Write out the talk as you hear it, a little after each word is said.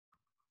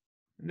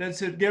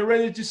That's it. Get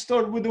ready to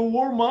start with the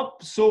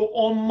warm-up. So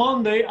on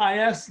Monday, I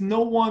asked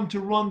no one to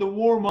run the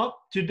warm-up.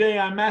 Today,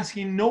 I'm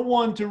asking no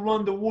one to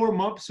run the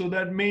warm-up. So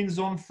that means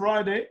on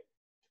Friday,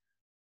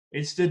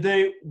 it's the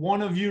day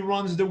one of you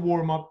runs the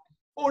warm-up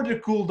or the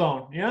cool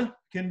down. Yeah,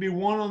 can be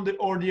one on the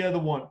or the other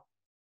one.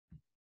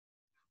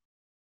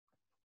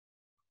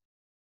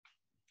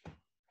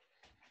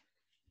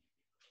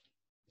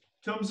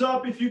 Thumbs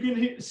up if you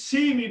can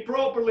see me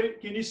properly.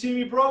 Can you see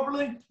me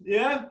properly?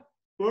 Yeah,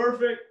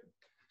 perfect.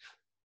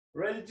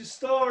 Ready to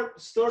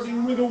start,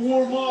 starting with a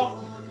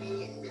warm-up.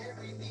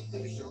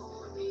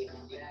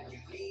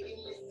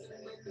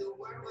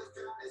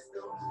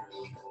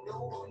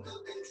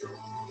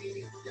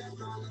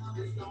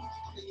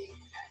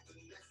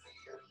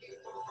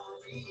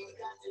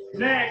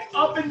 Neck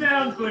up and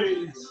down,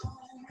 please.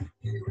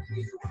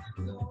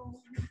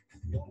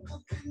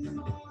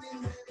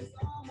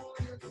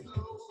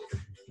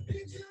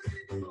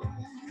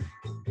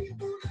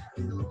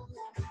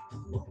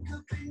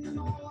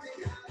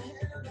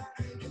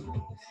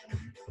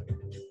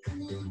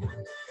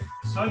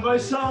 Side by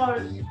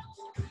side.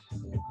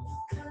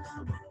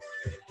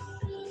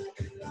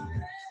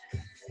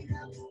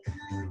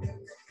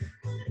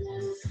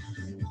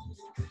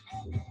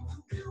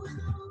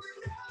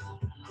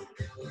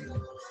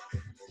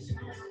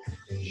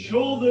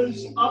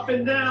 Shoulders up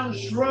and down,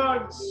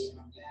 shrugs.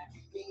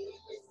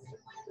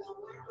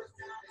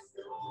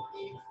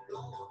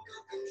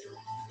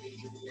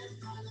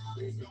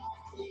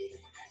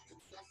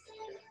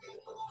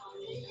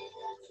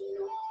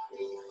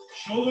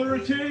 Shoulder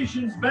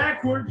rotations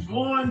backwards,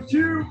 1,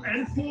 2,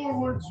 and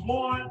forwards,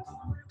 1,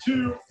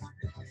 2.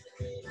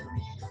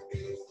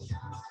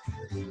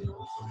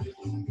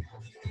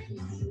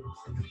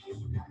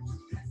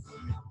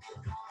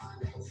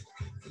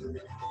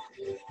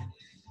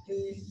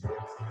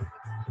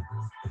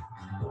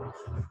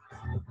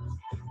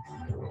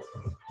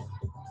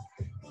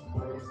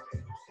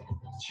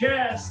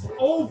 Chest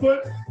open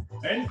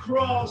and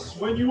cross.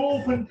 When you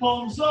open,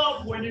 palms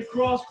up. When you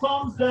cross,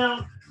 palms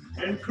down,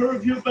 and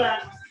curve your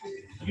back.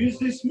 Use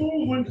this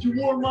movement to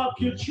warm up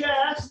your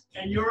chest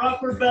and your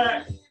upper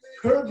back.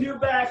 Curve your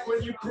back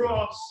when you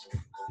cross.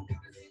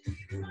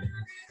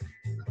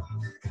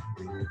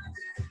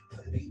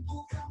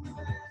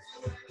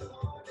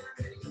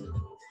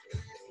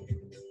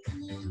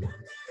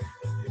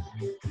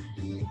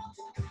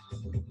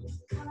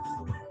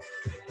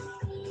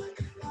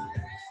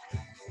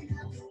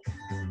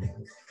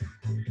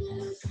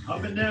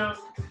 Up and down.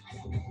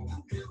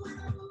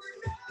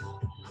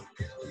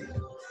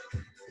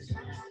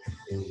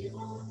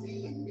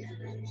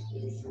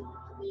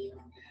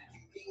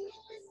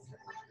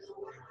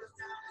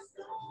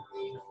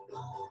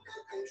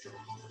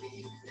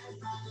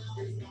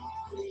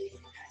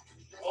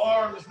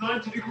 Arms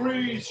 90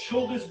 degrees,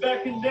 shoulders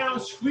back and down.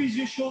 Squeeze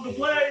your shoulder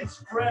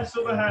blades, press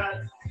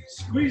overhead.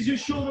 Squeeze your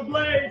shoulder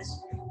blades,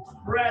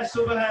 press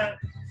overhead.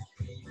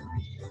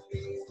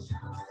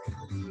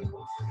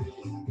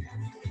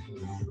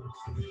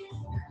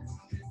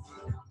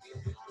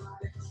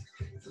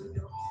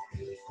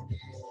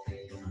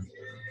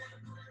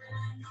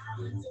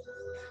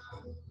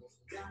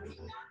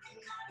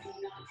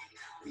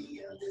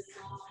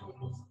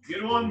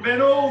 Get one,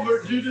 bend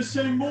over, do the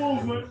same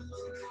movement.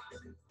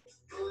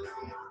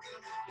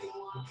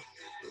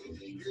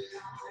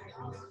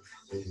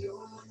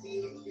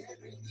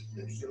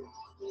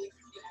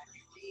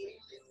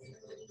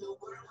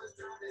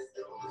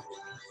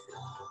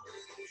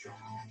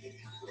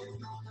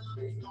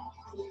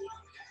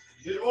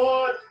 Get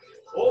one,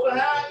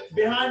 overhead,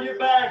 behind your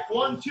back,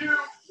 1, 2,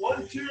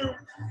 1, 2.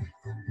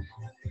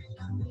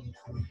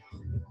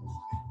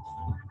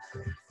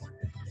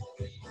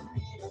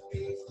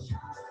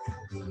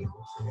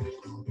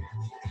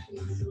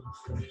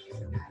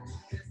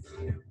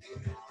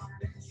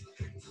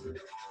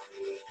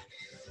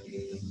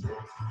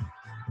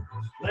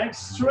 Legs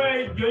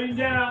straight, going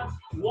down.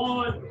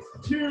 1,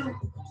 2,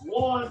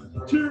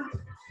 1, 2.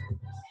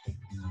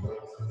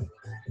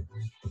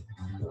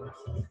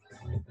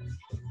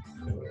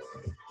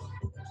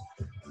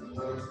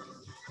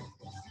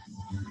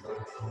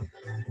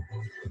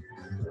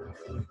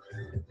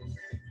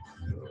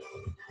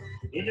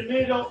 In the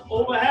middle,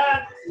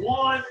 overhead,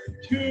 1,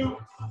 2,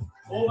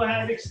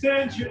 overhead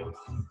extension.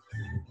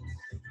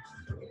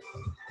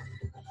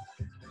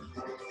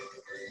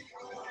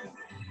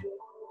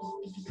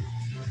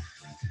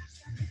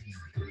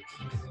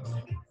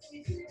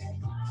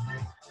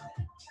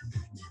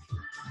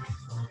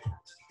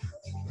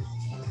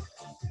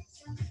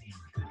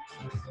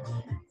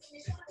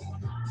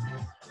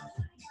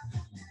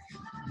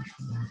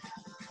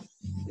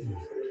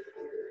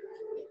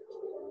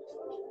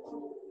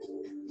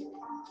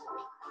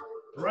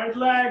 Right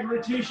leg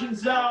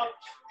rotations out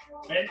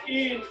and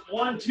in,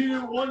 1,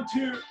 2, 1,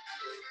 2.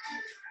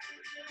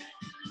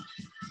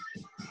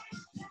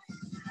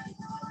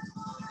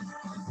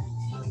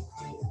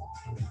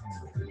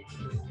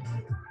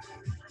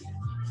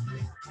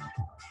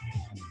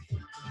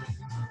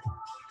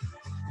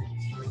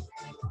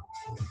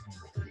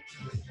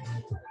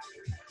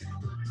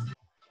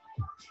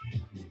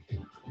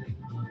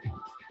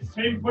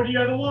 Same for the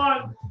other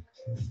one.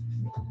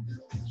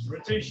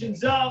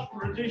 Rotations up,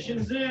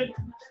 rotations in.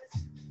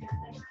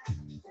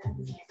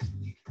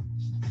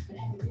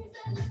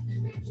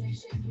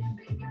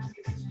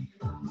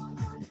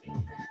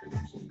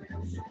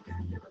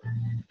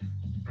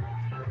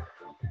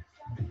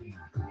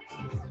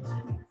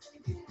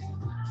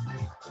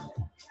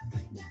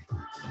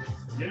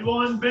 Good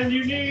one, bend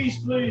your knees,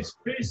 please.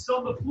 Face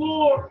on the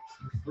floor.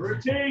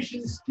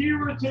 Rotations, key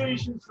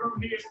rotations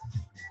from here.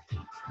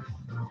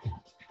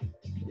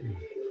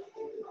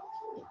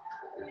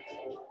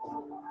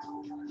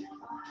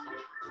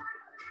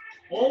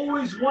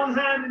 Always one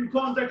hand in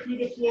contact with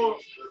the floor.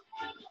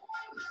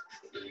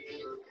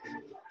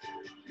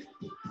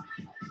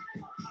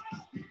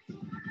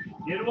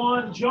 Good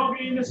one,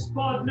 jogging in the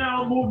spot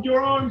now. Move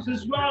your arms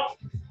as well.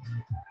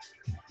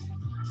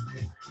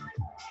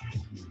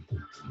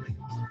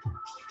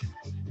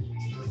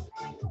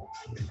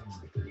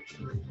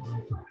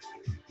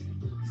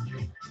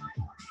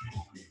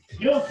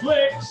 Heel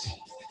flicks.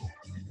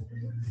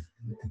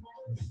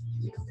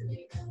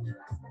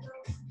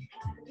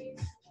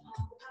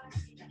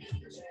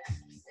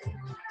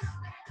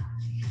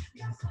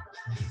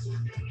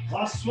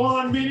 Last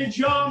one, mini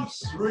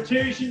jumps,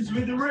 rotations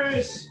with the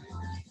wrist.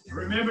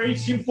 Remember,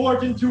 it's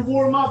important to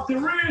warm up the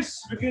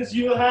wrist because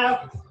you'll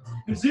have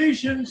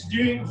positions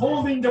during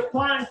holding the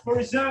plank, for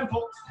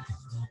example.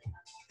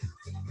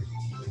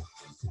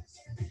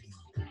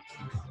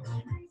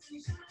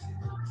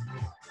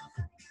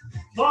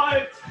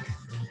 Five,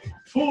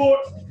 4,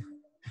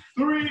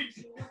 3,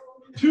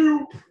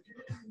 2,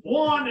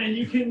 1, and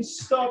you can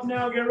stop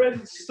now. Get ready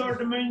to start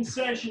the main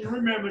session.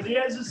 Remember, the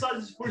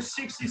exercises for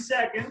 60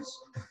 seconds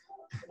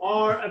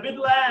are a bit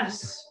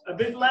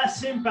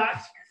less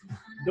impact.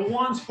 The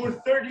ones for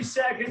 30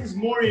 seconds,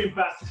 more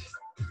impact.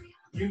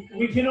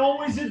 We can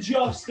always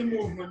adjust the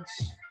movements.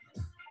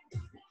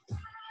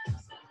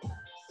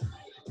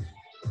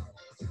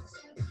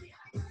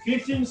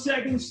 $15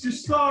 seconds to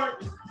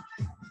start.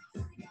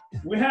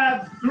 We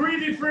have 3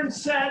 different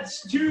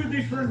sets, 2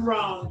 different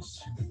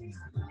rounds.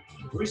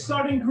 We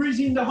start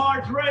increasing the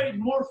heart rate,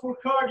 more for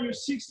cardio,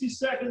 60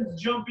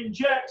 seconds jumping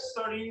jacks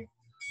starting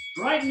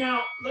right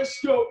now. Let's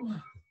go.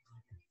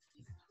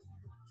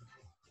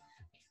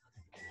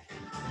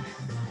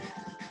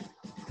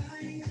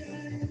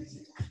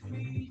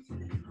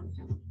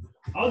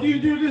 How do you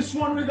do this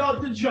one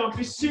without the jump?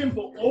 It's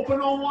simple.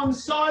 Open on one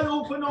side,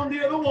 open on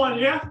the other one,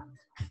 yeah?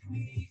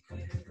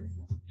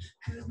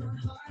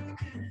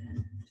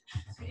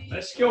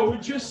 Let's go, we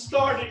just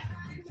started.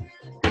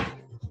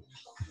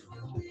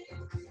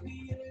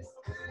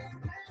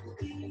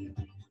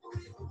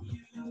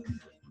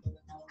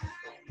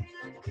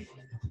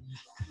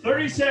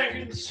 $30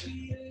 seconds.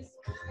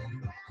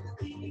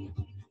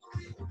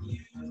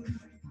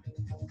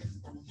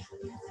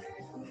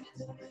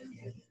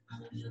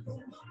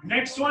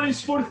 Next one is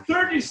for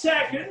 30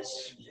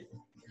 seconds.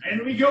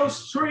 And we go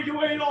straight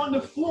away on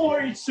the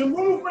floor. It's a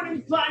movement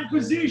in plank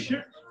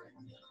position.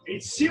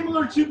 It's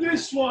similar to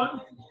this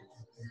one.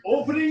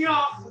 Opening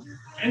up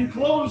and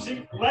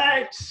closing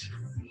legs.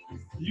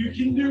 You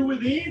can do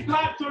with the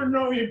impact or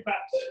no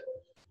impact.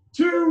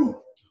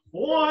 2,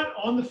 1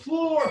 on the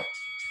floor.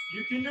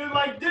 You can do it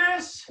like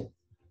this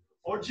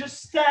or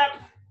just step.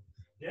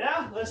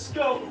 Yeah, let's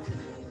go.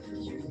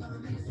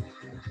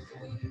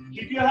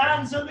 Keep your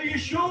hands under your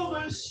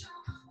shoulders.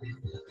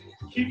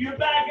 Keep your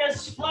back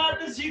as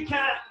flat as you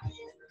can.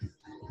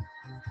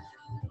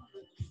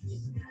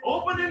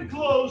 Open and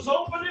close,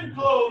 open and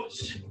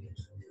close.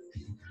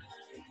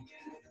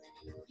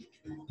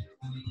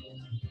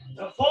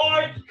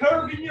 Avoid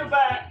curving your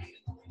back.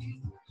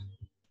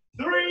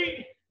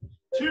 3,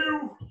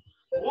 2,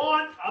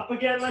 1. Up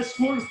again, let's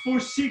move for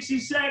 60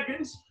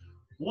 seconds.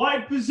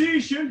 Wide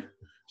position,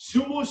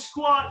 sumo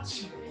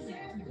squats.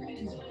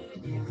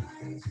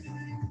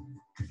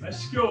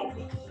 Let's go.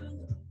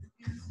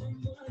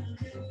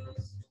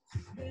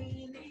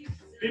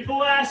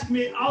 People ask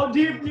me, how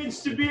deep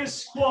needs to be a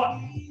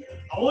squat?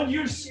 I want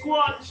your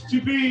squat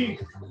to be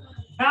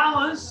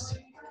balanced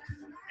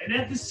and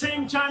at the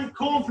same time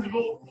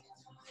comfortable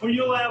for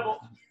your level.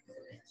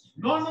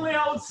 Normally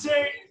I would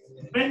say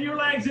bend your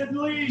legs at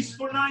least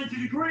for 90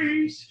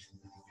 degrees,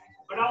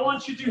 but I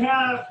want you to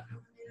have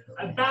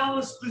a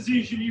balanced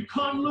position. You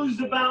can't lose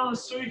the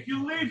balance. So if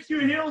you lift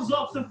your heels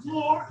off the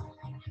floor,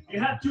 you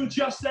have to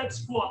adjust that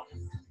squat.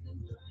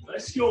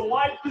 Let's go,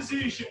 wide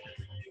position.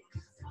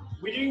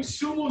 We're doing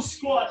sumo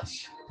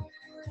squats.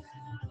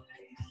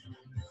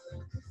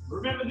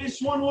 Remember, this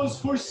one was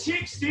for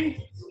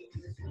 60.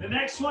 The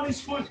next one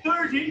is for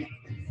 30.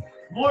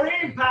 More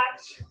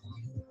impact.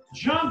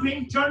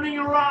 Jumping, turning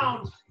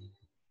around.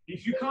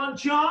 If you can't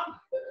jump,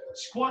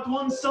 squat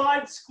one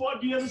side, squat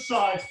the other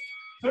side.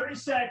 30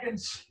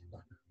 seconds.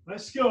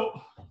 Let's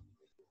go.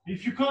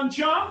 If you can't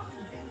jump,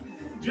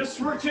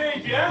 just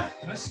rotate, yeah?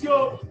 Let's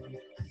go.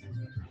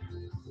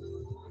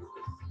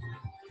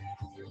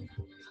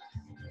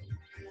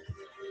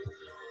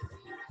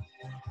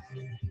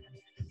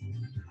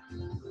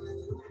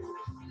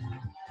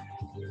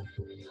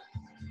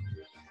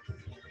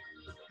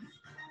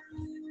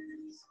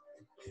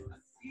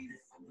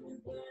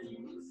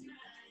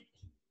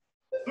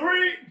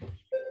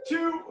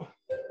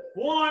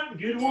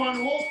 Good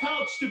one. Wall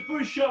couch to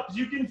push-ups.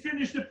 You can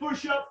finish the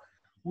push-up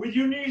with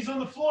your knees on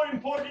the floor.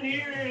 Important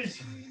here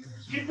is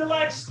keep the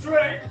legs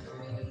straight.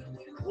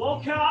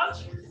 Wall couch,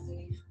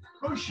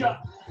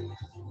 push-up.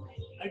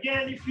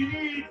 Again, if you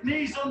need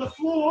knees on the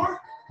floor,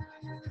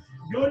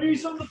 go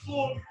knees on the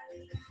floor.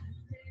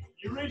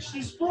 You reach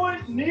this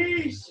point,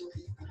 knees,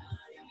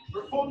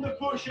 perform the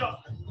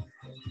push-up.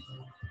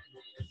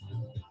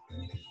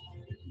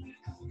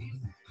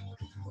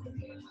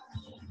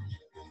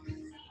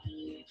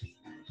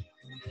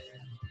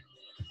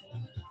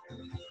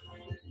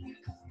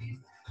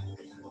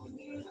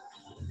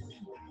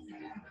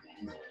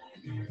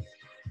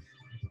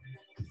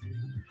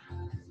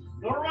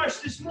 Don't rush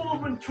this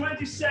movement,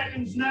 20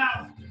 seconds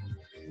now.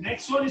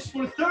 Next one is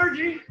for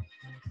 30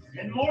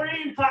 and more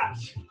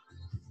impact.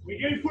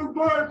 We're going for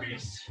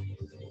burpees.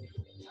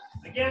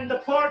 Again, the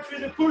part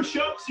with the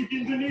push-ups, you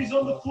can do knees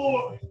on the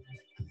floor.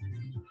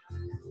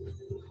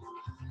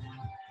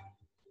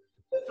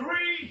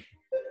 3,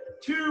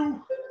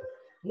 2,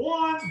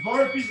 1.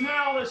 Burpees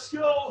now, let's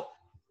go.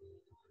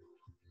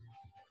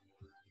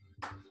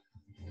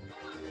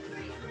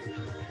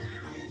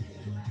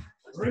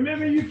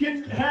 Remember, you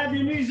can have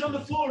your knees on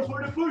the floor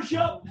for the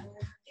push-up.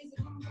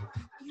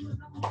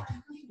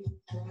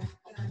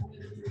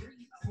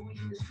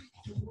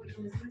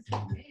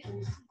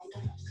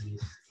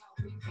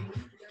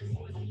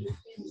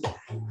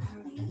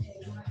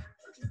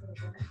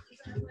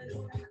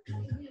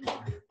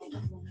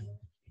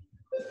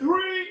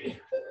 Three,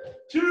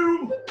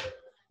 2,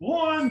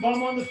 1.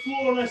 Bum on the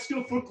floor. Let's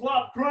go for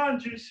clap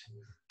crunches.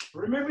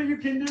 Remember, you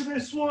can do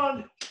this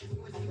one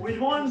with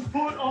one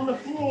foot on the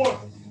floor,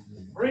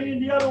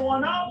 bringing the other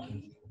one up,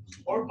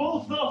 or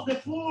both off the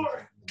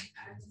floor.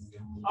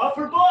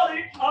 Upper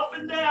body, up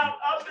and down,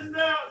 up and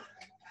down.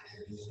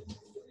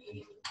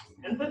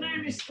 And the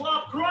name is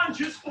clap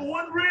crunches for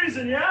one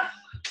reason, yeah?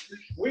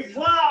 We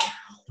clap.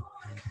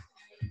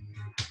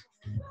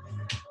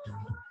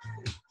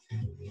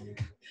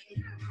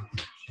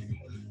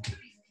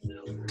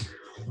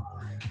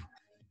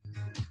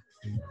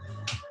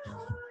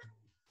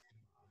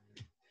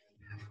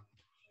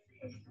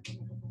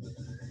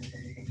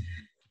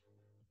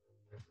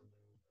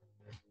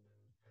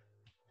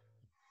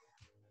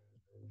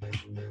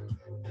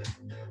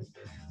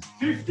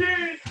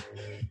 $15.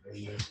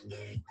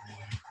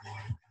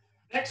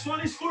 Next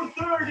one is for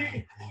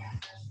 30.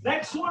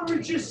 Next one,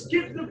 we just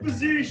skip the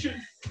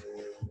position.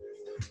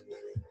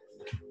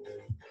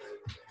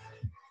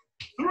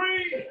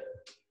 3,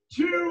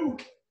 2,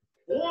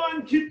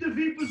 1. Keep the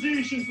V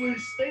position,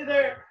 please. Stay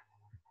there.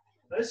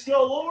 Let's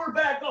go. Lower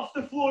back off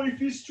the floor.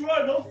 If you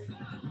struggle,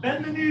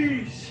 bend the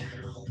knees.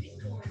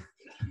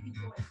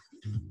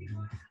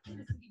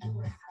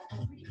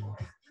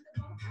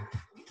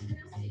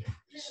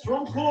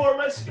 Strong core,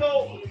 let's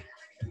go.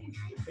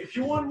 If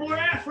you want more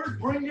effort,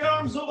 bring the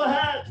arms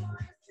overhead.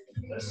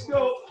 Let's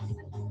go.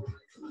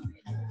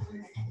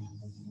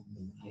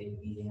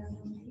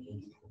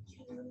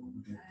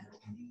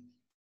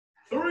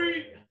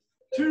 Three,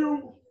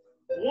 2,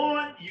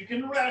 1. You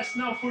can rest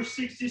now for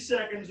 60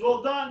 seconds.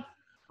 Well done.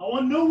 I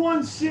want no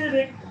one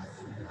sitting.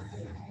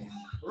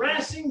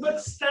 Resting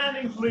but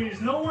standing, please.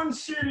 No one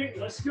sitting.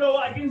 Let's go.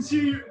 I can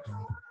see you.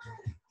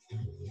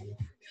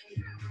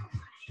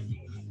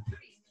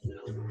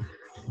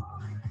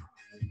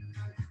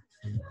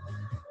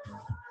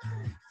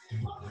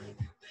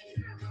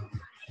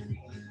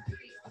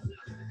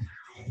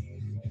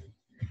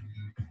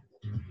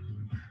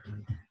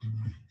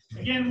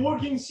 Again,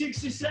 working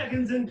 60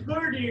 seconds and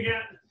 30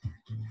 again.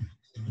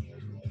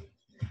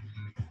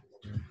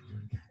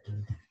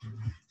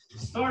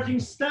 Starting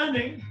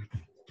standing.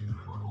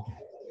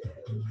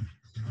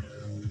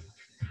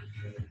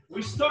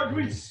 We start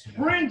with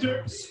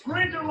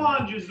sprinter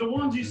lunges, the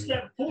ones you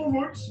step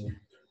forwards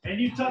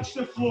and you touch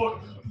the floor.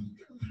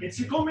 It's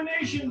a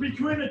combination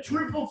between a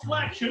triple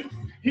flexion,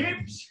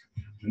 hips,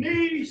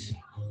 knees,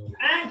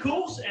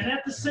 ankles, and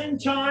at the same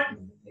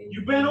time,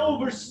 you bend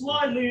over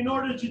slightly in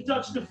order to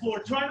touch the floor.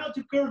 Try not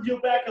to curve your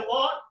back a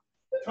lot.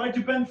 Try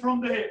to bend from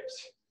the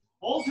hips.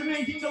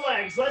 Alternating the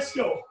legs. Let's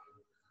go.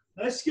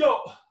 Let's go.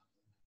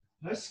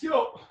 Let's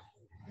go.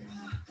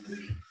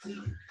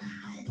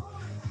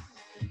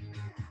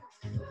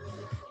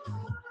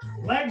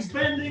 Legs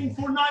bending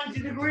for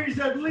 90 degrees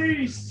at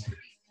least.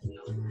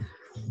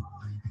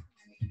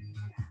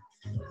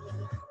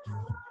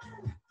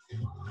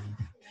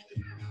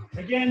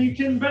 Again, you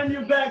can bend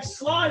your back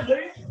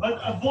slightly, but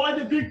avoid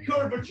a big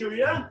curvature,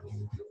 yeah?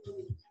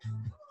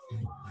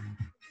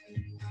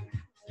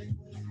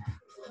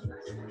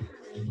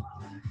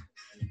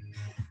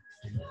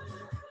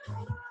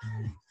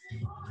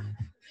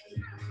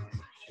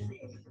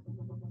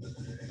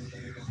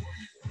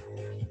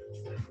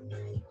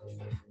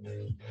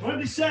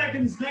 "20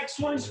 seconds, next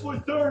one is for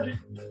 30.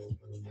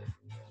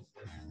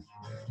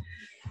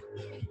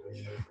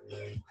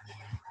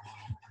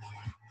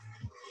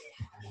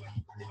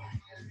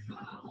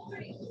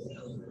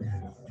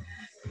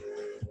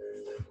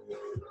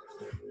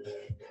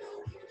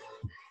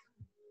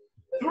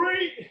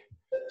 Three,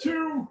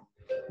 2,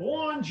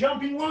 1. one,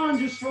 jumping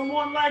lunges from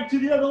one leg to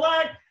the other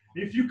leg.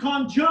 If you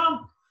can't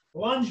jump,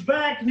 lunge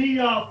back, knee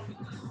up.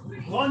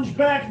 Lunge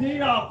back, knee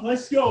up.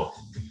 Let's go.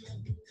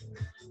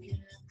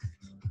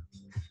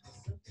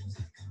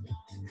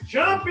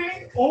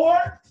 Jumping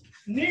or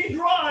knee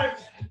drive.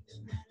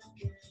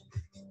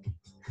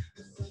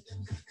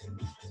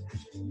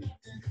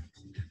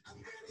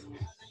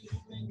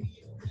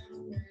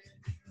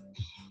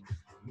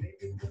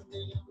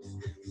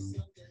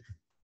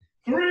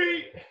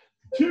 Three,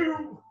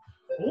 two,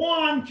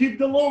 one. Keep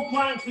the low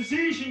plank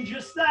position,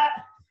 just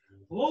that.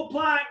 Low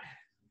plank.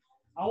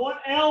 I want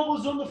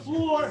elbows on the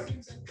floor.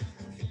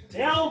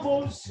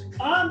 Elbows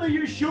under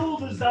your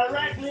shoulders,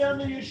 directly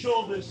under your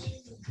shoulders.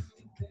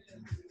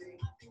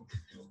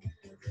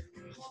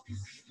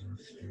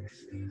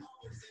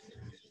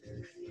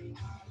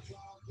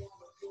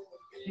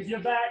 Keep your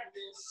back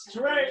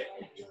straight.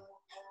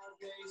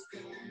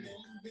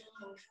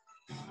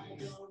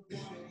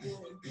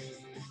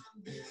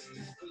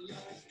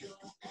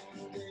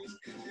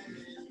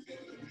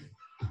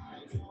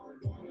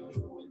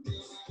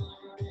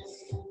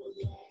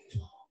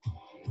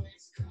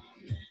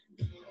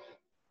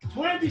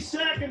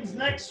 Seconds.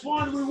 Next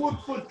one, we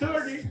work for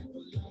 30.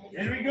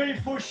 And we're going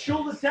for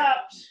shoulder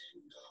taps.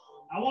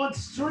 I want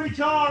straight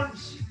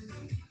arms,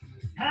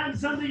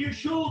 hands under your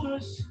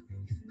shoulders,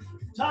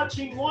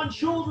 touching one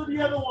shoulder,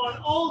 the other one,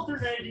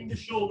 alternating the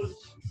shoulders.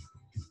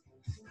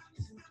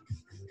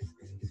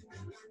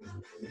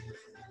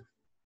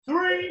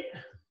 3,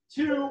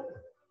 2,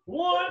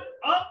 1,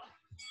 up.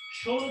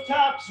 Shoulder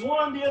taps,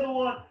 one, the other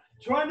one.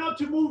 Try not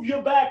to move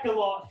your back a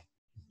lot.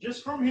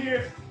 Just from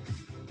here.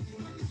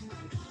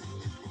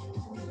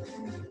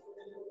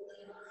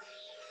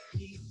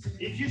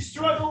 If you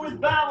struggle with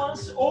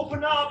balance,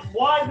 open up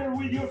wider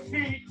with your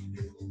feet.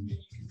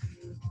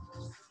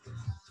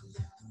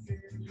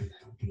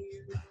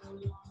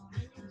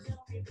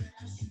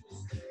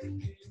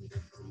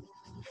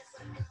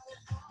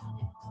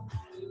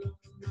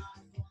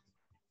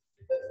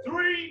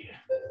 Three,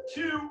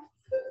 two,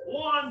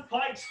 one.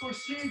 Pikes for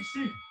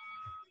 60.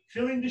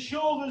 Feeling the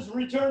shoulders,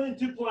 return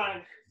into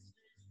plank.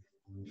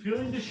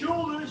 Feeling the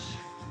shoulders,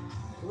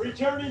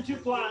 return into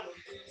plank.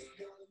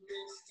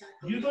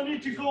 You don't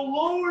need to go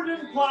lower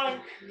than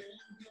plank.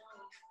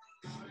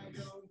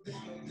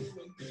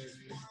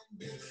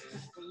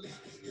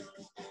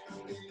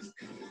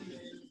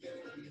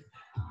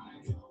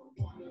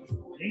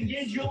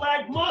 Engage your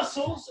leg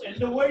muscles, and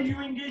the way you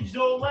engage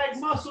those leg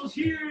muscles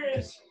here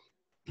is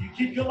you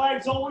keep your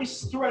legs always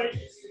straight.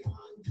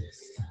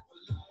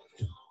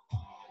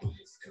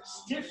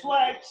 Stiff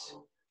legs,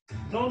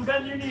 don't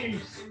bend your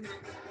knees.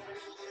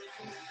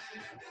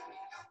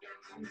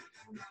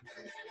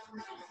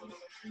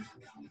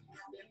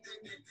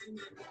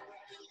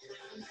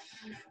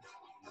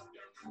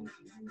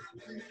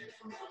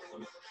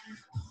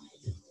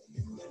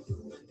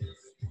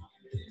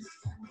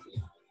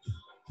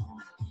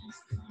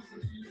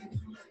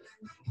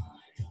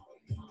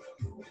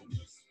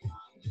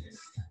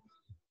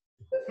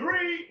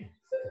 Three,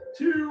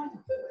 two,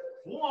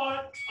 one,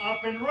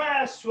 up and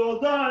rest. Well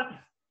done.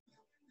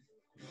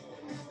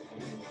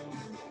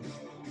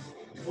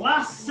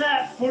 Last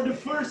set for the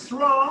first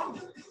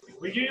round.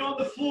 We're getting on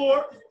the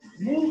floor,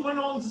 movement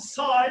on the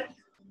side.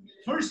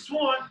 First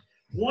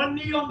one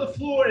knee on the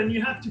floor, and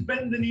you have to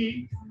bend the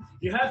knee.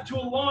 You have to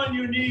align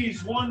your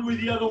knees one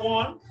with the other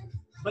one.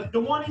 But the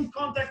one in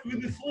contact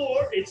with the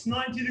floor, it's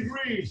 90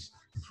 degrees.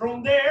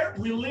 From there,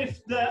 we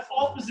lift the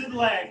opposite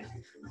leg.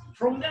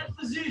 From that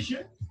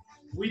position,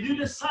 we do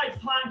the side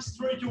plank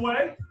straight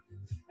away,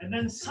 and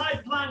then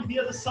side plank the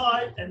other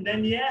side, and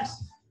then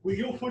yes, we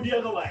go for the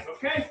other leg,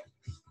 okay?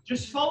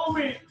 Just follow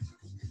me.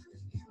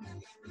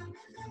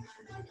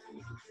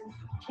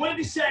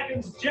 20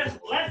 seconds, just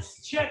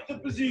let's check the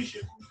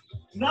position.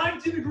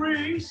 90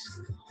 degrees,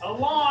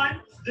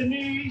 align the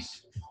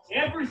knees,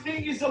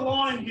 everything is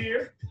aligned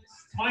here.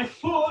 My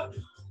foot,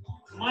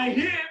 my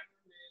hip,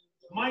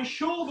 my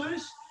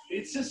shoulders,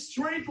 it's a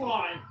straight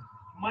line.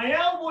 My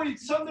elbow,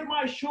 it's under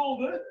my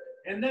shoulder,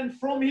 and then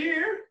from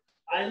here,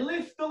 I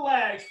lift the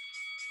leg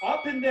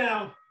up and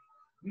down.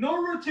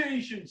 No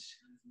rotations,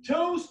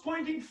 toes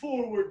pointing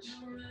forwards.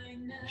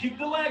 Keep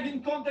the leg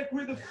in contact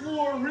with the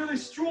floor, really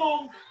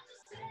strong.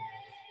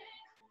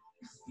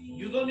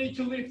 You don't need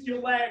to lift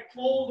your leg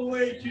all the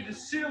way to the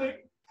ceiling.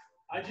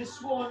 I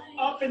just want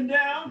up and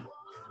down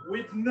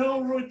with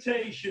no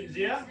rotations,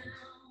 yeah?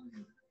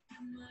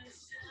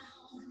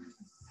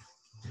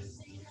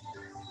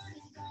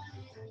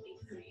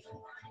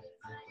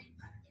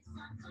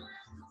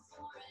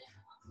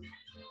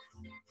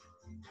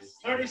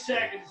 $30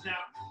 seconds now.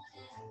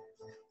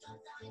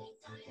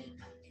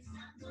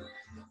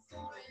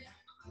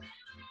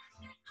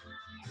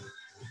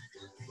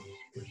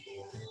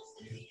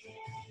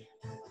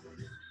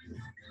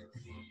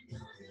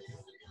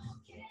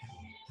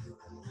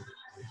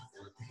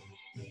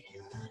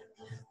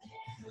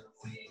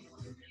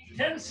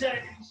 $10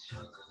 seconds.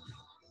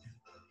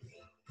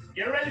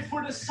 Get ready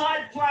for the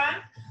side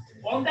plank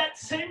on that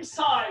same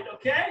side,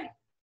 okay?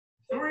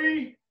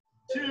 3,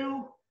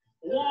 2,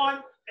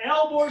 1.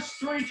 elbow or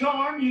straight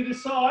arm, you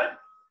decide.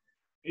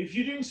 If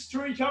you're doing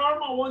straight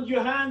arm, I want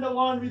your hand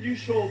aligned with your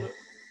shoulder.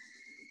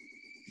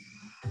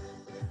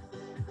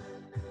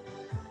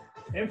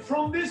 And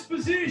from this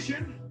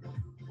position,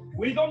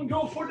 we don't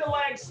go for the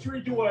leg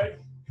straight away.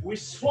 We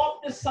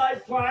swap the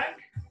side plank,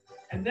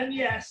 and then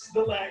yes,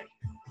 the leg.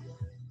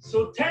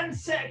 So 10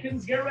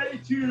 seconds, get ready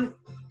to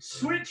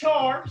switch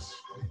arms,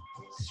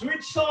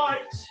 switch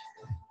sides.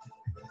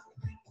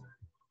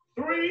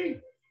 3,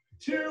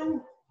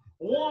 2,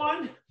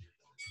 1.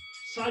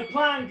 Side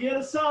plank, the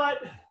other side.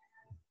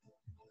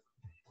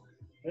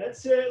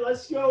 That's it,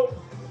 let's go.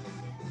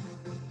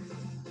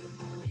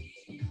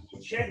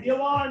 Check the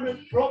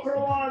alignment, proper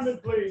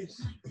alignment,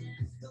 please.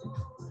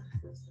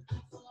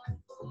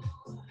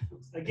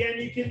 Again,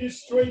 you can do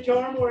straight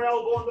arm or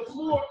elbow on the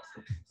floor.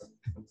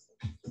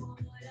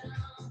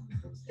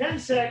 10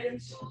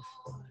 seconds.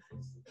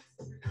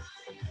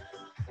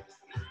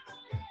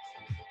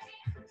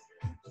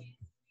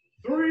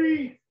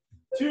 3,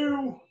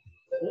 2,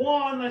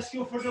 1. Let's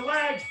go for the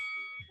leg.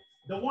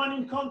 The one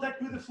in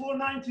contact with the floor,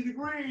 90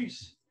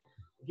 degrees.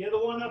 Get the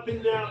one up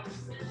and down.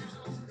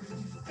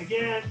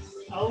 Again,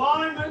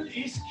 alignment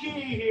is key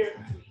here.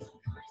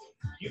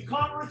 You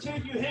can't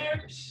rotate your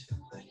hips.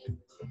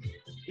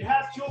 You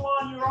have to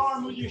align your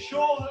arm with your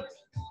shoulder.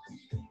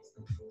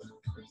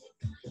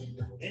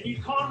 And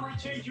you can't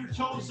rotate your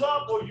toes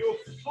up or your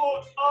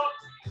foot up.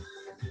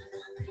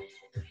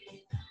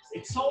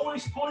 It's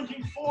always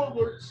pointing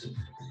forwards.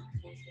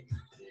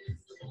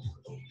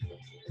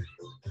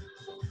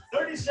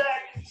 30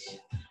 seconds.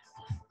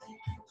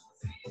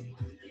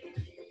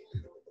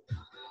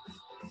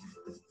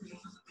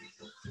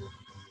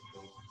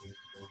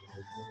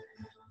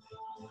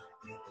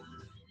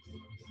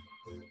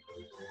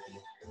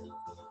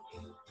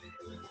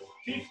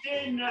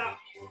 Now.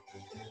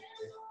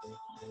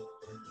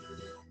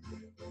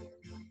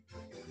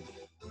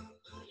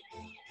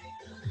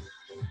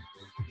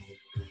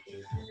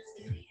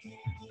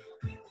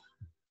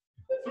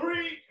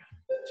 3,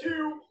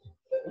 2,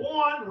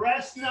 1.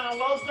 Rest now.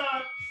 Well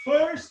done.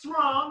 First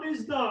round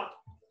is done.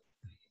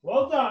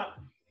 Well done.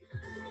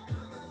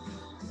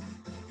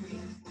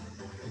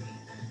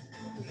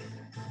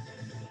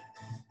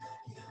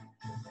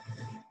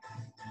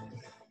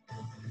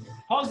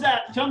 How's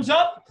that? Thumbs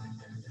up?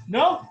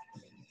 No?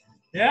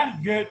 Yeah,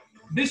 good.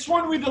 This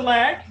one with the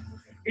leg,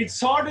 it's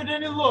harder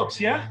than it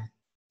looks, yeah?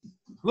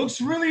 Looks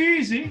really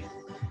easy,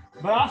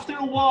 but after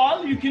a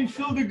while, you can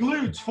feel the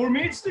glutes. For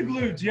me, it's the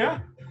glutes, yeah?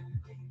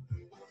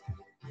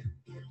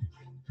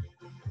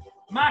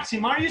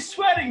 Maxim, are you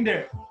sweating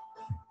there?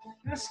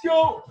 Let's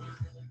go.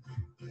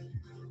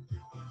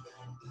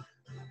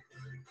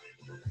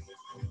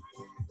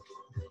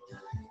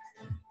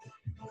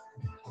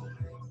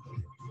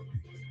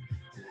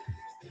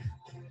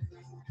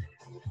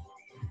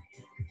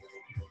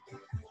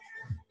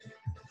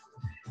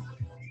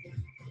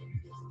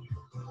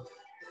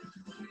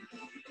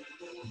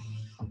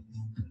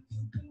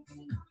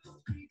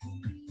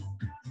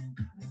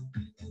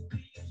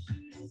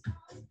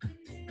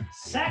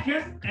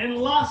 Second and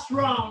last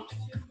round.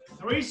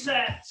 3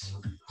 sets.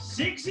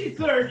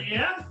 60-30,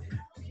 yeah?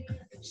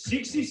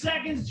 60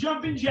 seconds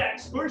jumping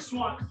jacks. First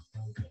one.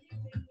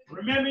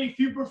 Remember, if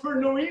you prefer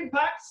no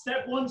impact,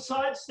 step one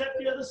side, step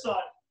the other side.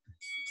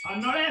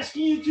 I'm not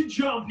asking you to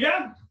jump,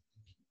 yeah?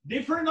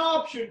 Different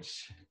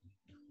options.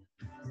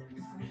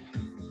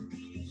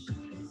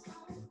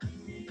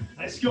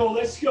 Let's go,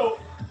 let's go.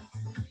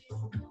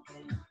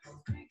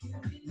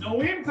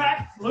 No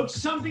impact, looks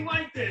something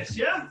like this,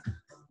 yeah?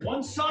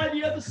 One side,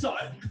 the other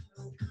side.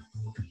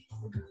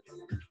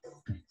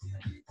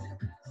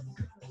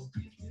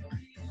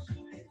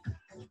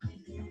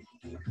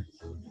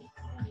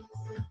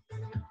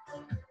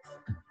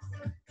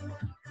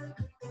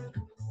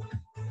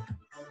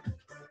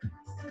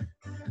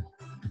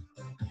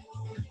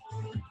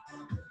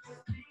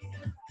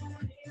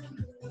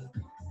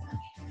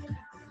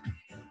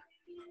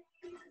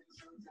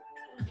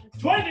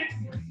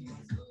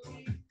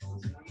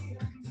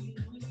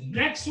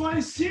 Next one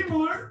is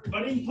similar,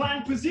 but in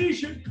plank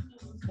position.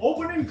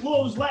 Open and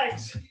close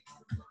legs.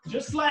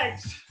 Just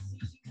legs.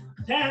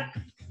 10.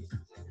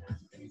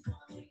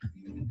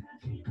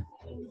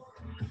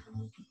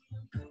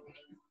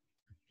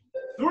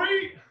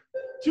 3,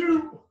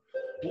 2,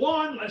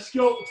 1. Let's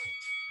go.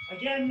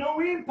 Again, no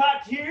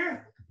impact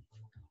here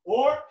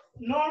or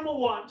normal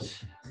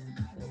ones.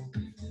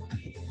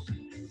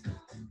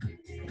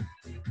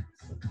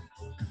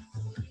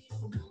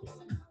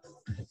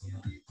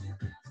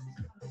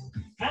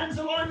 Hands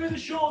aligned with the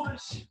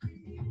shoulders.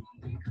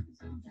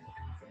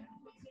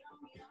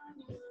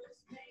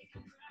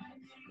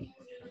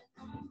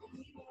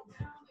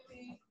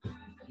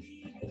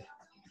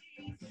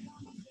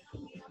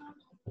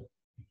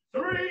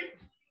 Three,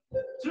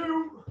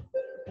 2,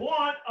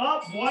 1.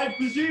 Up, wide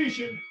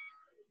position.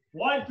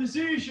 Wide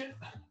position.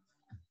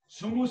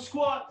 Sumo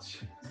squats.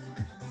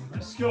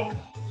 Let's go.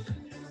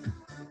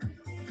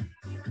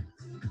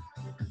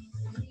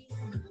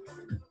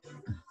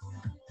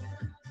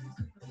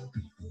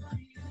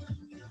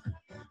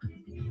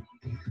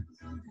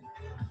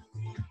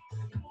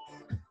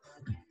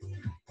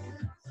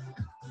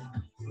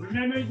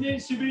 Remember, it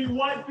needs to be in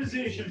wide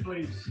position,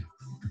 please.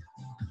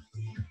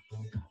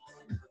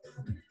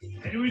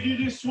 And we do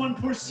this one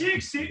for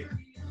 60.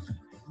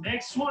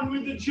 Next one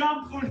with the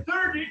jump for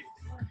 30.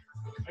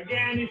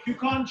 Again, if you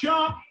can't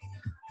jump,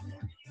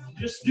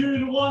 just do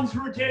the ones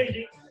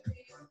rotating.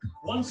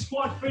 One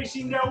squat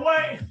facing that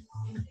way,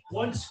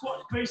 one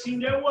squat facing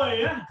that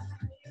way, yeah?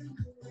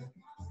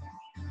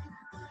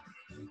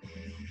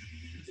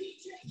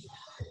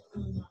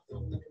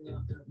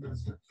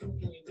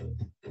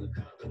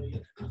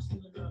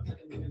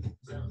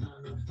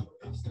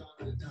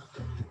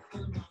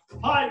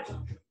 Five,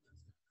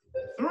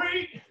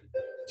 3,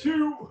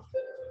 2,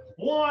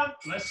 1,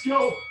 let's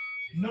go.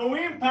 No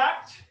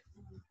impact,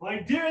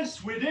 like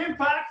this with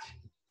impact,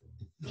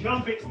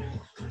 jumping.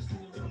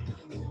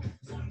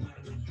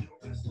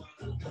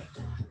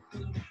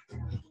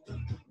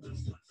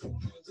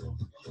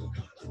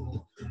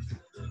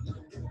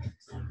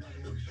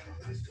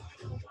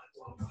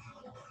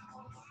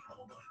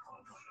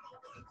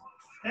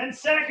 Ten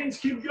seconds,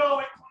 keep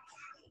going.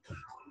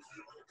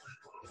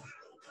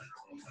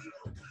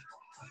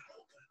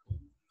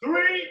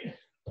 3,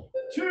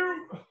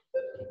 2,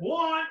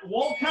 1.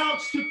 Wall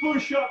counts to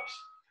push-ups.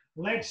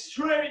 Legs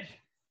straight,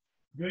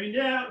 going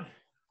down.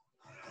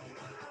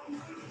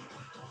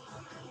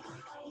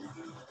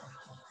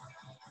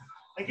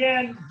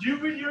 Again, do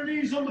with your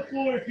knees on the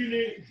floor if you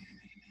need.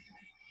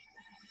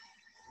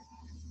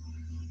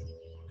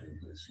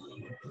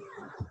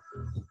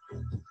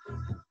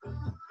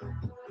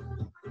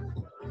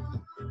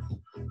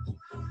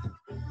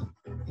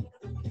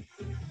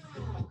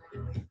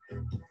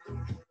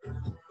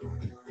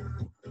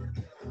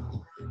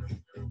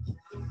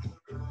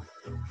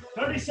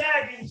 Thirty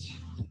seconds.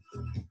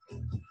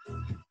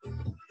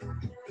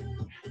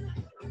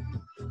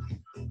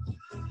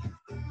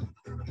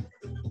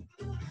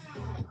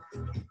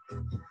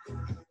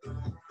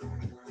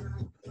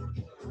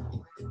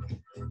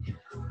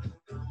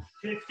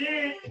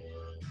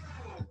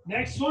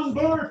 Next one,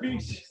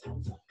 burpees.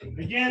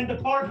 Again, the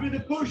part with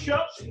the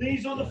push-ups,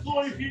 knees on the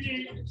floor if you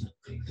need.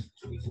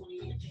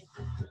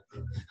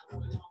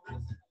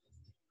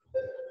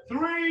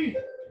 3,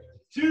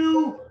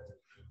 2,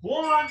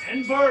 1,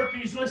 and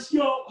burpees. Let's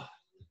go.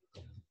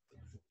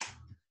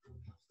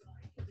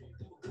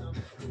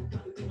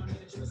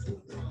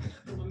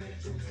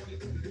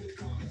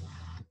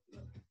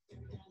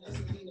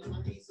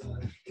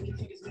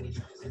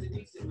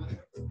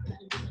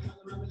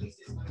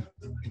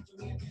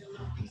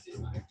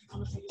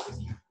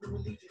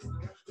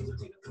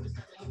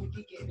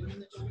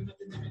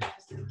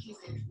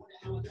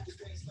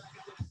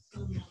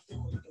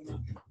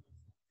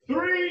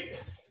 Three,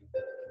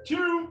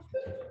 2,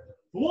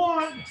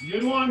 1.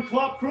 Good one,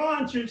 club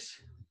crunches.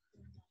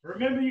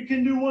 Remember, you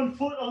can do one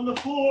foot on the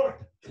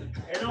floor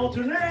and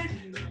alternate,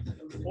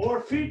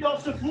 or feet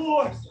off the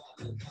floor.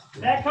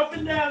 Back up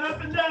and down,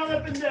 up and down,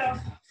 up and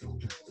down.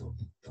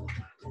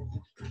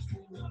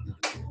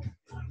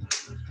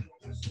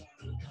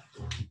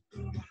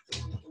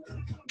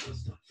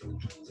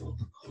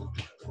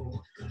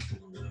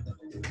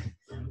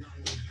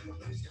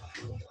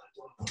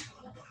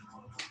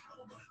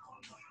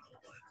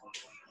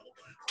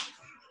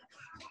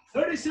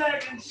 Thirty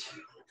seconds.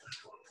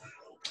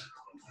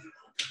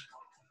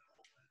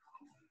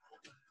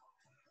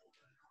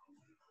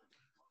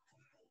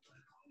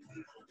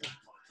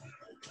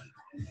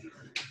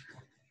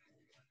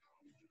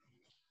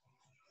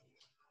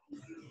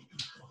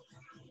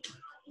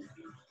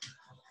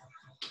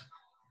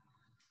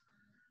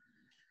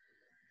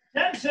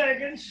 Ten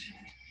seconds.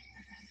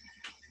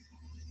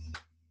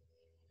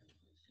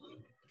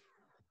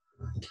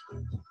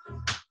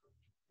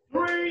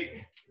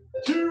 3,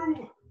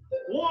 2,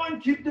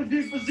 1. Keep the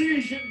V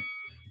position.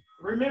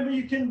 Remember,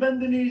 you can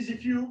bend the knees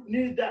if you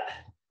need that.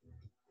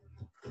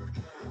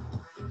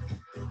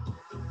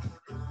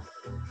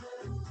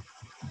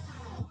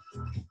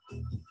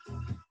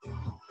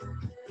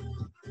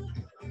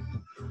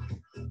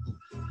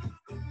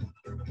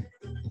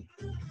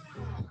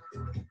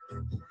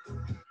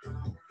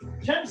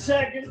 Ten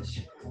seconds.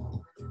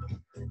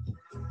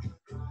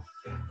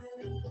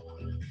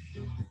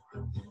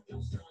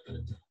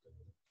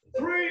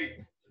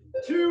 3,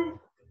 2,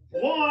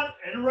 1,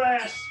 and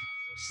rest.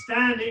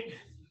 Standing.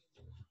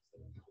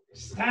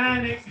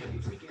 Standing.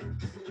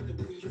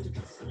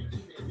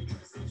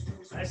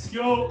 Let's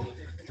go.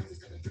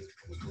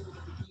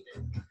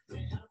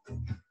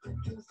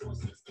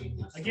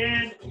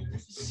 Again,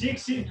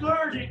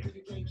 60-30.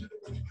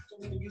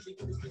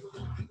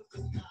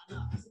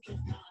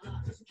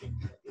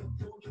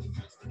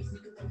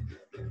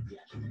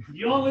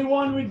 The only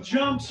one with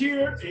jumps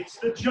here, it's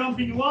the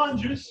jumping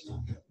lunges.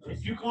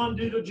 If you can't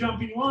do the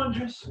jumping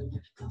lunges,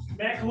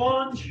 back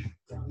lunge,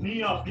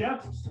 knee up,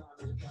 yeah?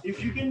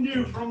 If you can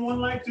do from one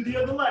leg to the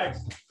other leg.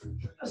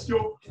 Let's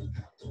go.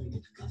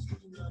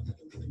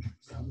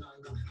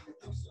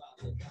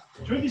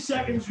 20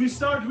 seconds, we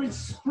start with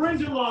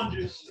sprinter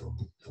lunges.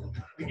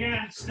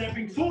 Again,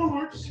 stepping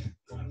forwards,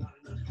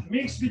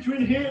 mix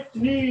between hip,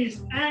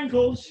 knees,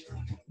 ankles,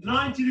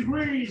 90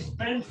 degrees,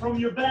 bend from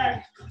your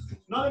back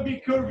Not a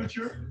big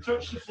curvature,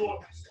 touch the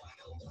floor.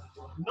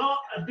 Not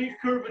a big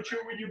curvature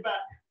with your back.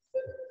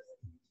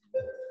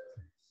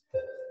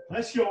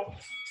 Let's go.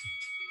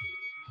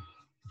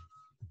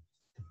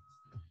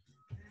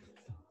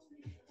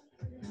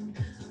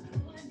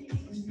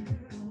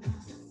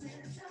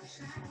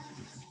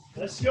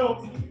 Let's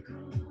go.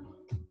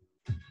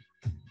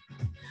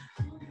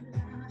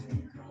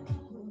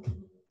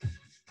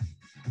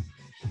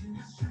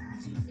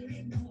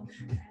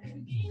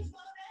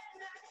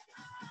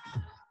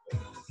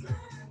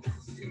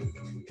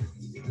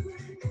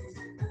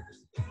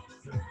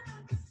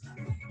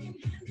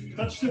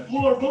 Touch the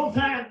floor, both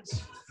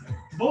hands.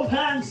 Both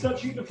hands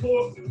touching the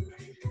floor.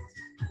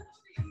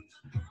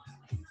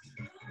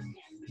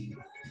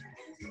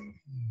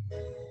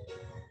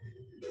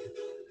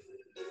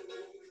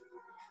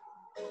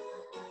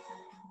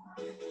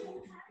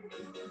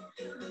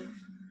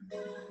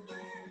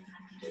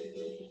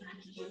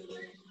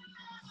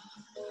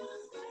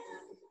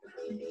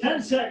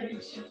 Ten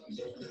seconds.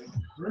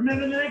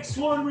 Remember the next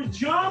one we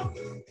jump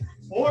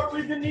or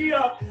with the knee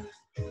up.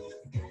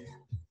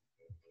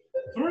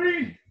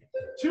 3,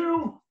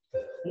 2,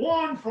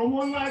 1. From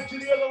one leg to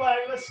the other leg.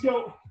 Let's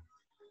go.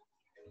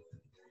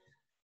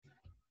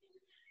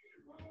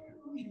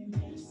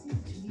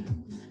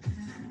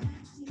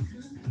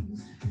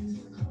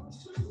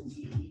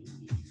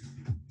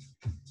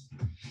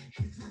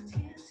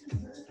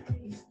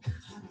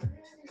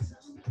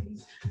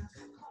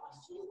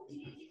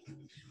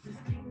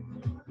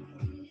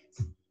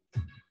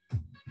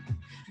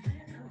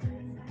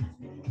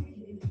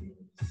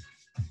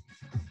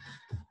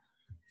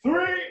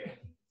 Three,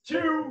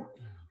 2,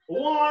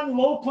 1.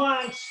 Low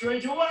plank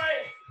straight away.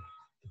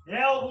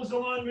 Elbows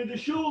aligned with the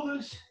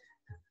shoulders.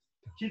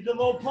 Keep the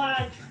low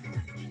plank.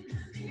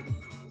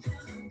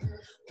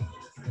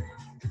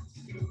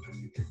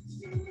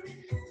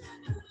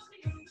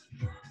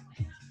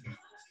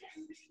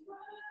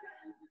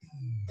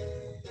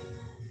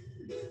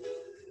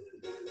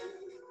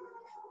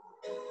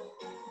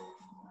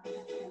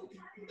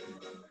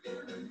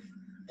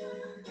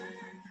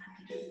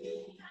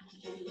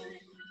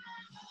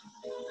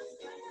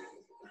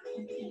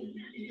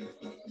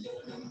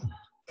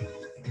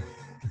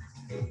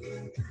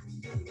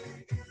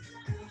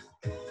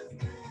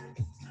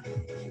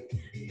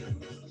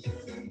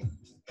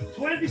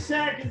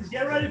 Seconds.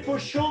 Get ready for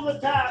shoulder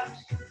taps.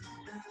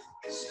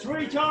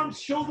 Straight arms,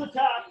 shoulder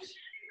taps.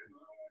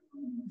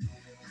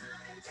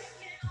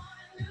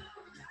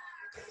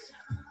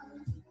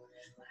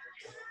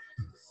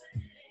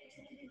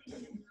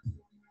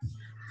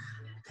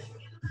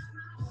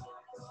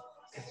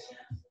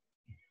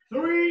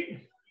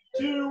 Three,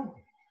 2,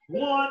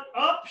 1.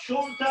 Up,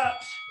 shoulder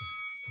taps.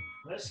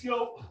 Let's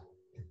go.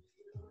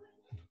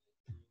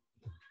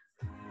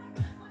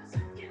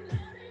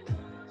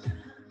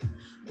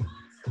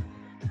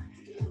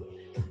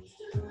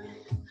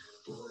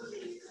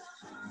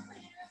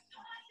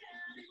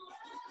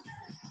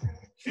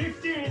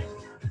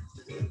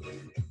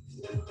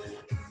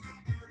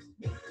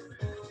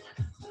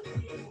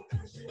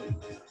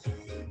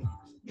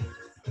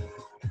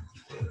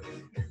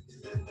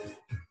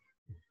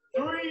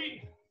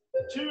 Three,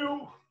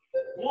 2,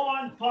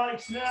 1.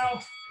 Pikes now.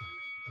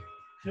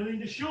 Filling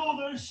the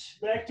shoulders.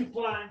 Back to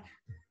plank.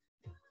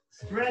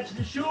 Stretch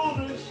the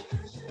shoulders.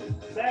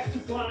 Back to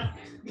plank.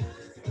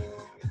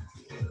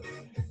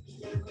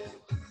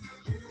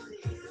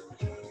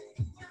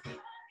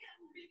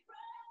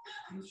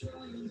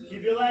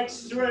 Keep your legs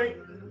straight.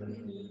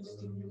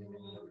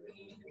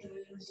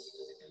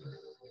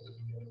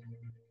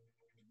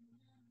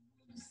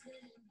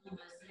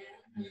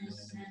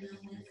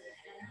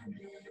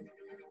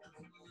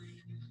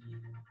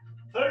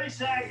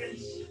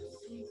 Seconds.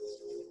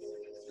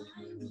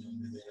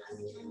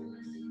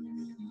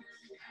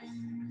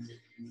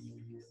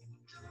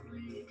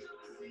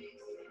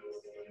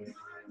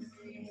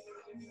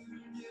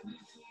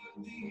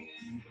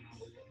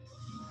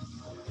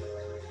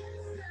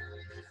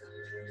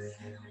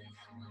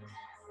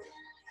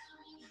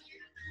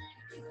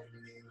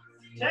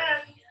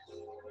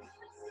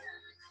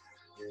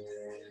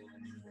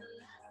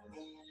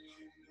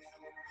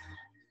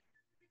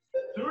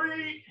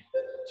 Three,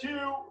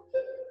 2,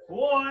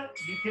 1.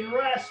 You can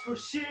rest for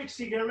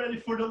 60. Get ready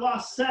for the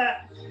last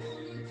set.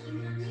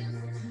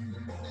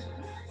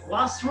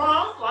 Last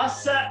round,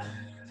 last set.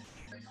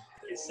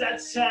 It's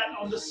that set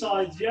on the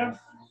sides, yeah?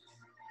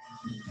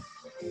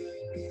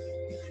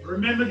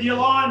 Remember the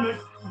alignment.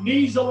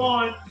 Knees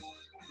aligned.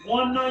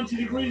 One 90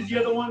 degrees, the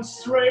other one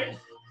straight.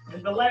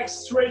 And the leg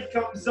straight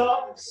comes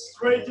up,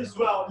 straight as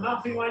well.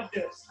 Nothing like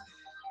this.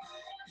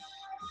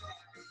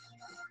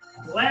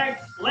 Leg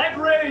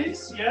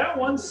raise, yeah,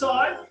 one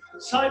side,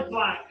 side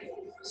plank,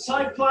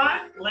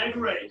 leg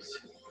raise.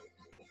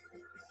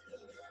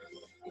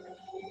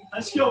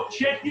 Let's go,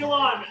 check the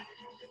alignment.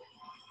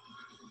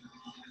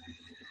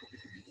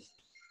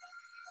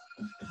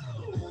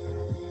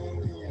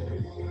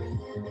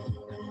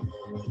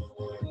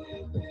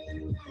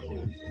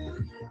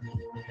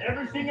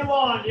 Everything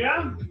aligned,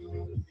 yeah?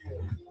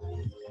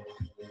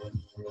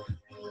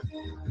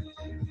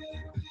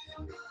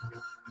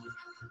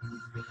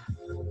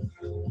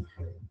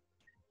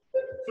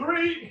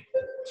 3,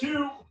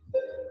 2,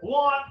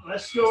 1.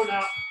 Let's go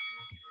now.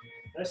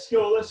 Let's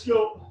go, let's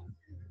go.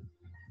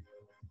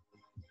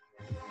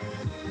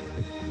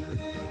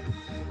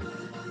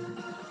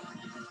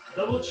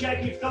 Double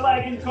check if the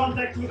leg in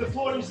contact with the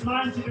floor is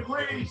 90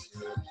 degrees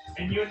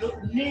and your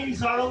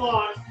knees are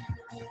aligned.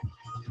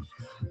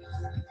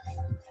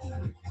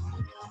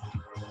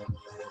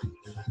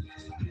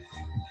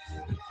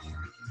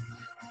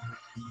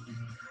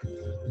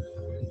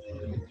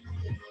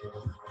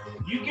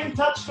 You can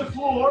touch the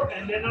floor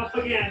and then up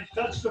again.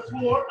 Touch the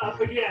floor, up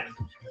again.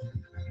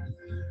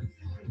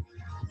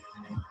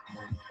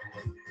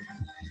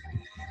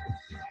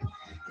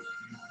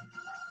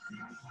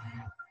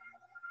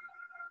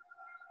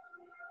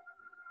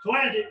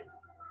 Twenty.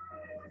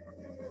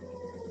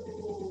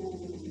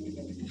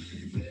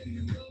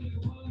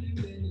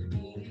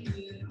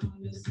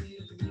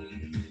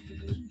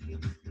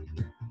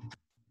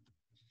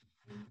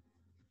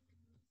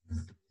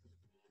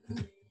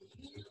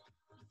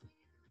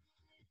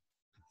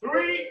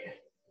 Three,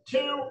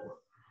 2,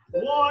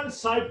 1.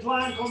 Side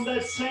plank on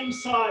that same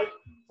side.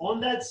 On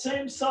that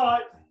same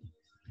side.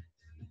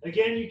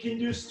 Again, you can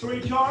do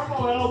straight arm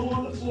or elbow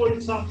on the floor.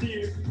 It's up to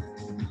you.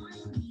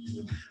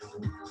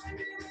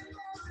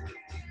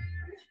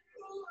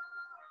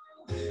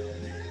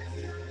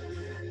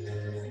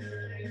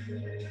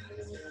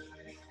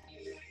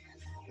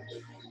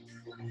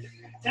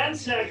 Ten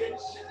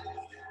seconds.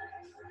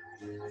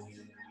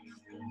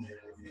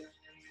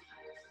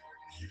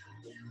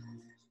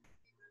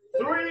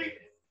 3,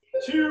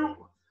 2,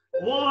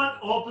 1.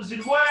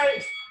 Opposite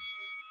way.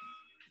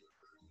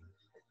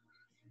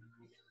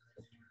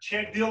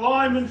 Check the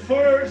alignment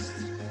first.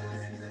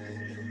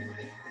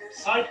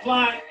 Side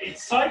plank.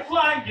 It's side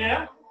plank,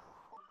 yeah?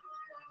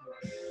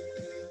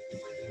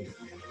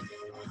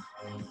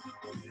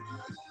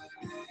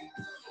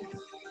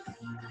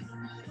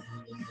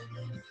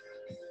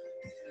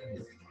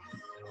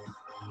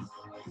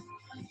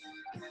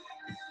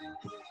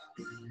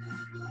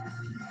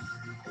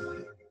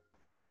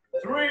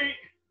 Three,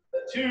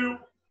 2,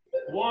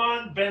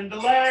 1. Bend the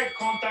leg,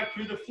 contact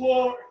with the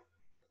floor.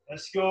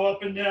 Let's go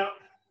up and down.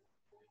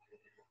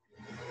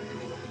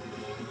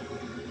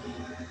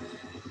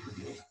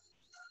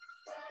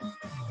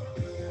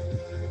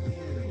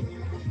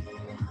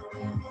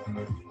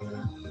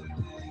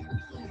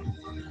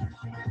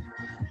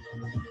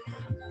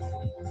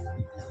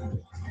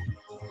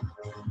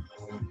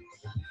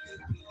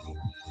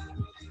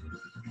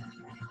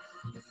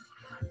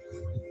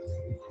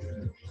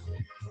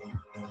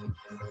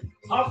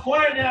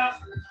 Halfway now.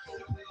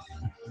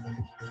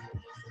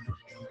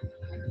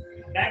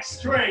 Back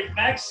straight,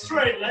 back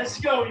straight.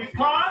 Let's go. You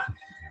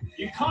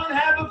can't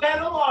have a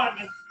bad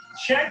alignment.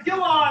 Check the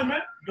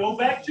alignment. Go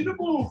back to the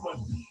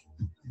movement.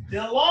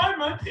 The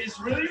alignment is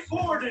really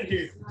important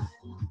here.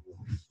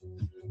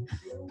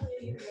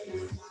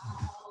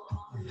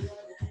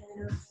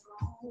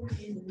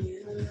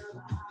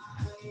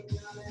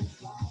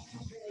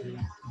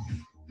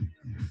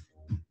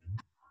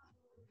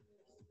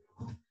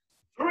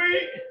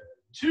 Three,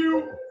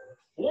 2,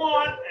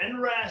 1,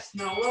 and rest.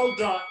 Now, well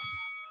done.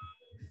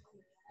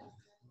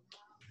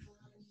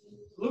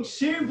 Looks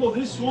simple,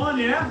 this one,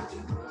 yeah?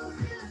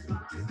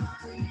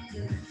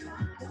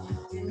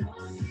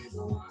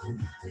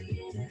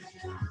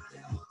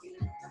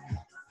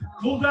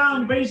 Cool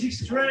down, basic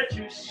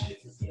stretches.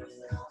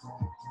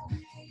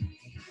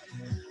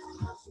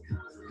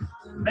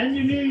 Bend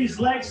your knees,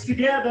 legs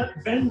together,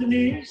 bend the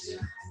knees.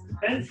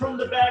 Bend from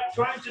the back,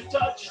 trying to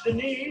touch the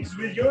knees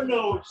with your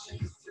nose.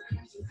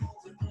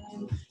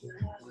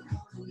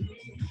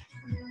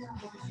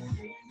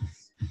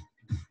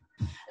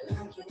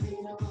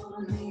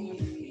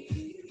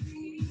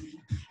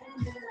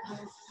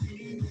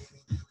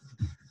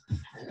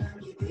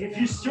 If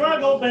you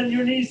struggle, bend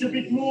your knees a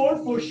bit more.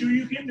 For sure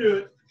you can do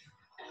it.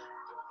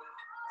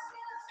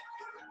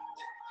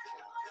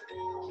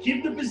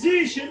 Keep the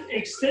position,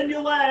 extend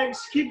your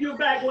legs, keep your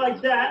back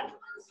like that.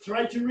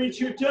 Try to reach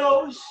your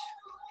toes.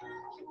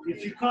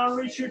 If you can't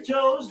reach your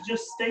toes,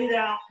 just stay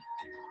down.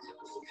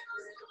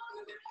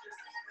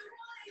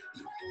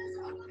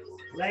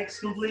 Legs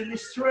completely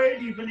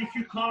straight, even if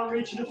you can't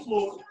reach the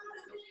floor.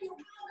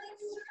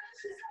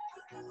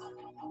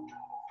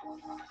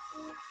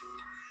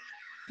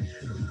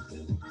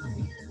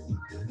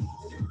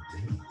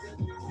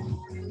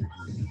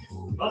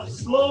 Up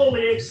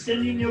slowly,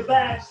 extending your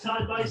back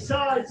side by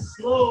side,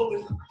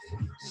 slowly,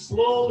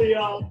 slowly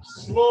up,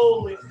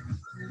 slowly.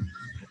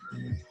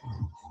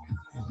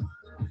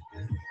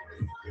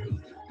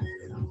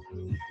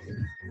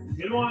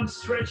 Good one,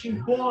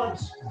 stretching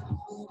quads.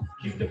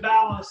 Keep the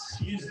balance,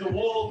 use the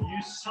wall,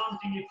 use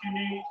something if you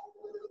need.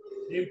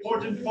 The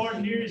important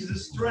part here is the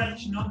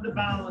stretch, not the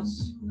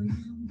balance.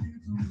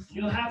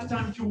 You'll have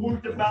time to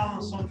work the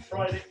balance on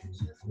Friday.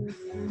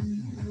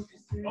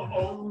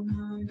 Uh-oh.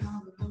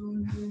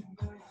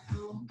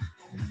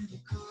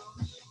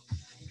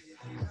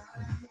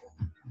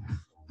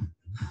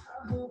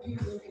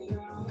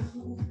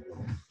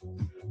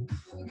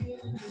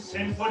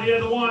 Same for the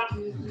other one.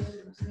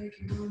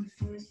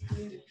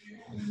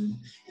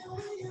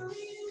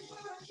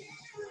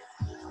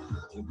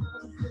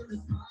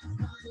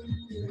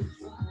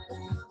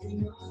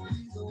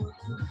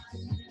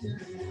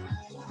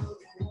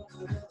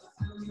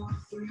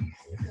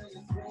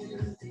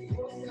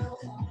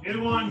 Good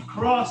one,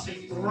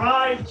 crossing,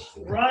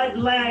 right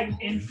leg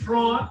in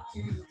front,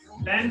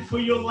 bend for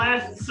your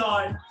left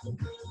side.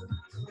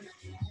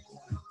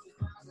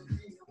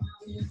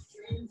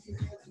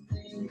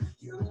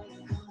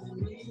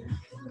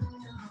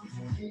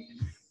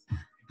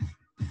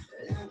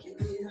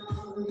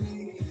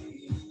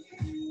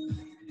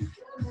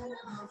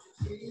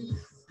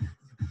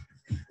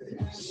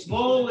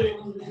 Slowly,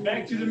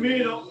 back to the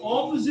middle,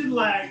 opposite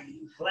leg,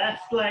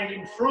 left leg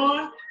in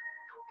front,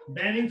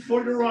 bending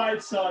for the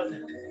right side.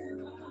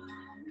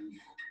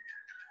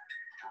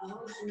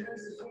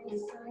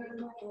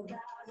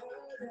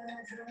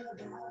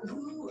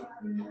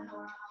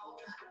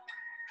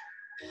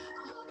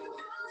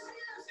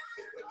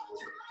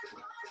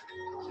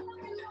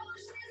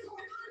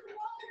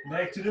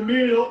 Back to the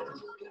middle.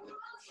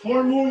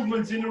 4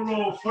 movements in a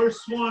row.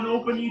 First one,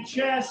 open your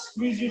chest,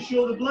 squeeze your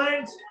shoulder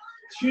blades,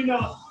 chin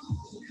up.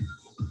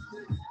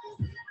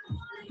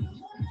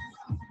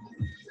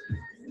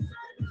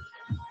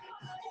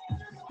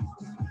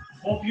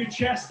 Pop your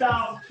chest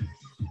out.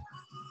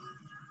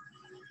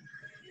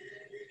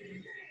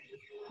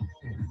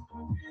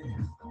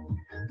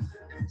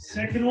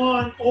 Second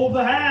one,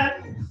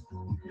 overhead,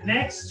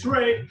 neck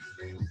straight.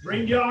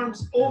 Bring your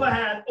arms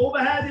overhead.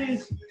 Overhead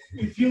is,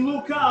 if you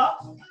look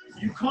up,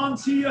 you can't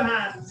see your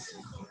hands.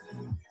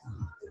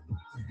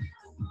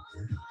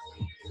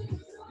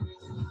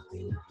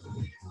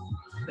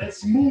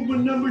 That's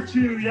movement number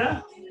 2,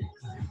 yeah?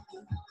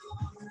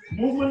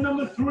 Movement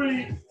number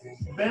 3,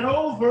 bend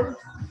over,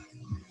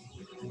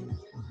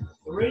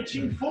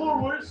 reaching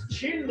forwards,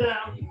 chin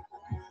down.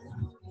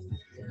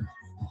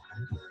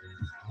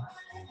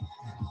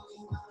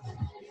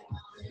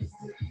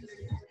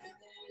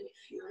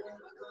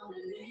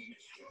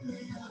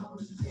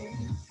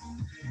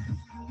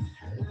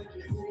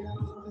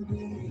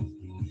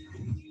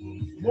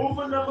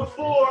 Movement number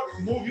 4,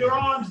 move your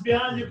arms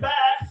behind your back,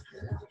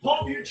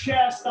 pop your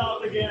chest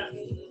out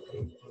again.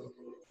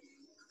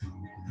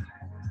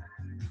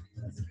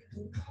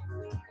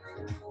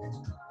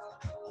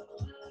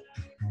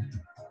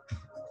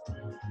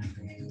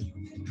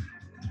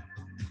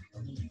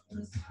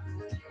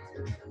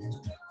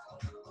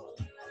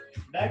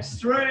 Back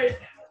straight,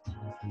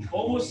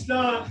 almost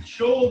done,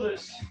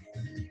 shoulders.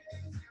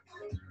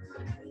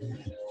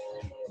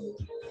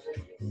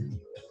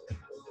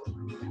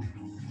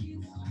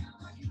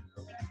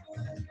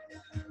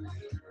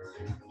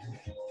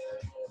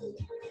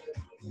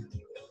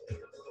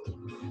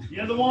 The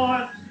other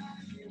one.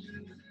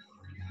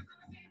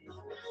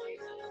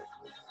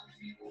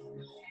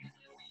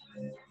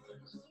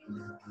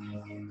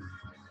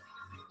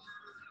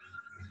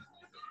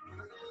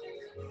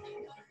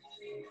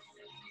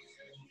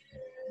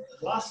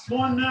 Last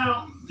one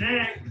now,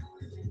 neck.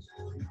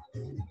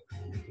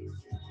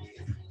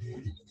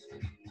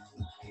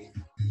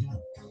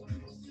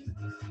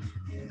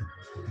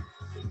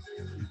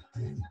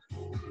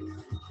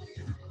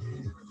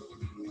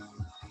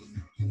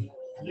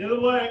 The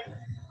other way.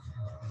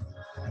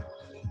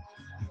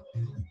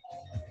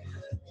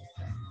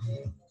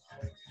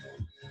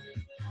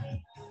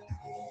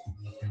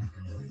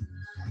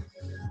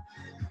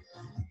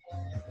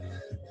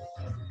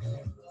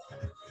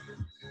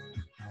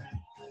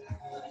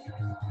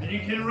 And you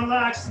can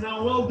relax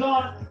now. Well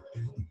done.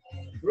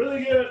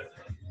 Really good.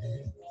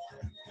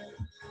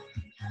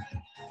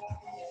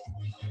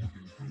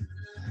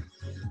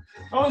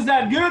 How was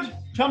that? Good?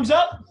 Thumbs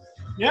up?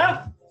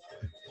 Yeah?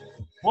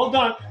 Well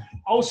done.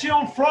 I'll see you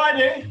on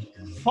Friday.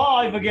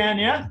 5 again,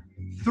 yeah?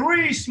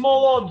 3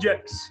 small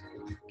objects.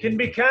 Can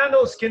be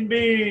candles, can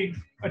be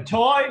a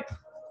toy,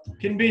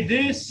 can be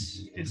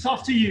this. It's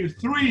up to you.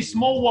 3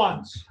 small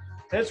ones.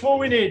 That's what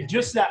we need.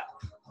 Just that.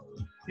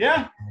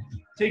 Yeah?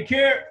 Take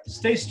care.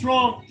 Stay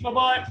strong.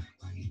 Bye-bye.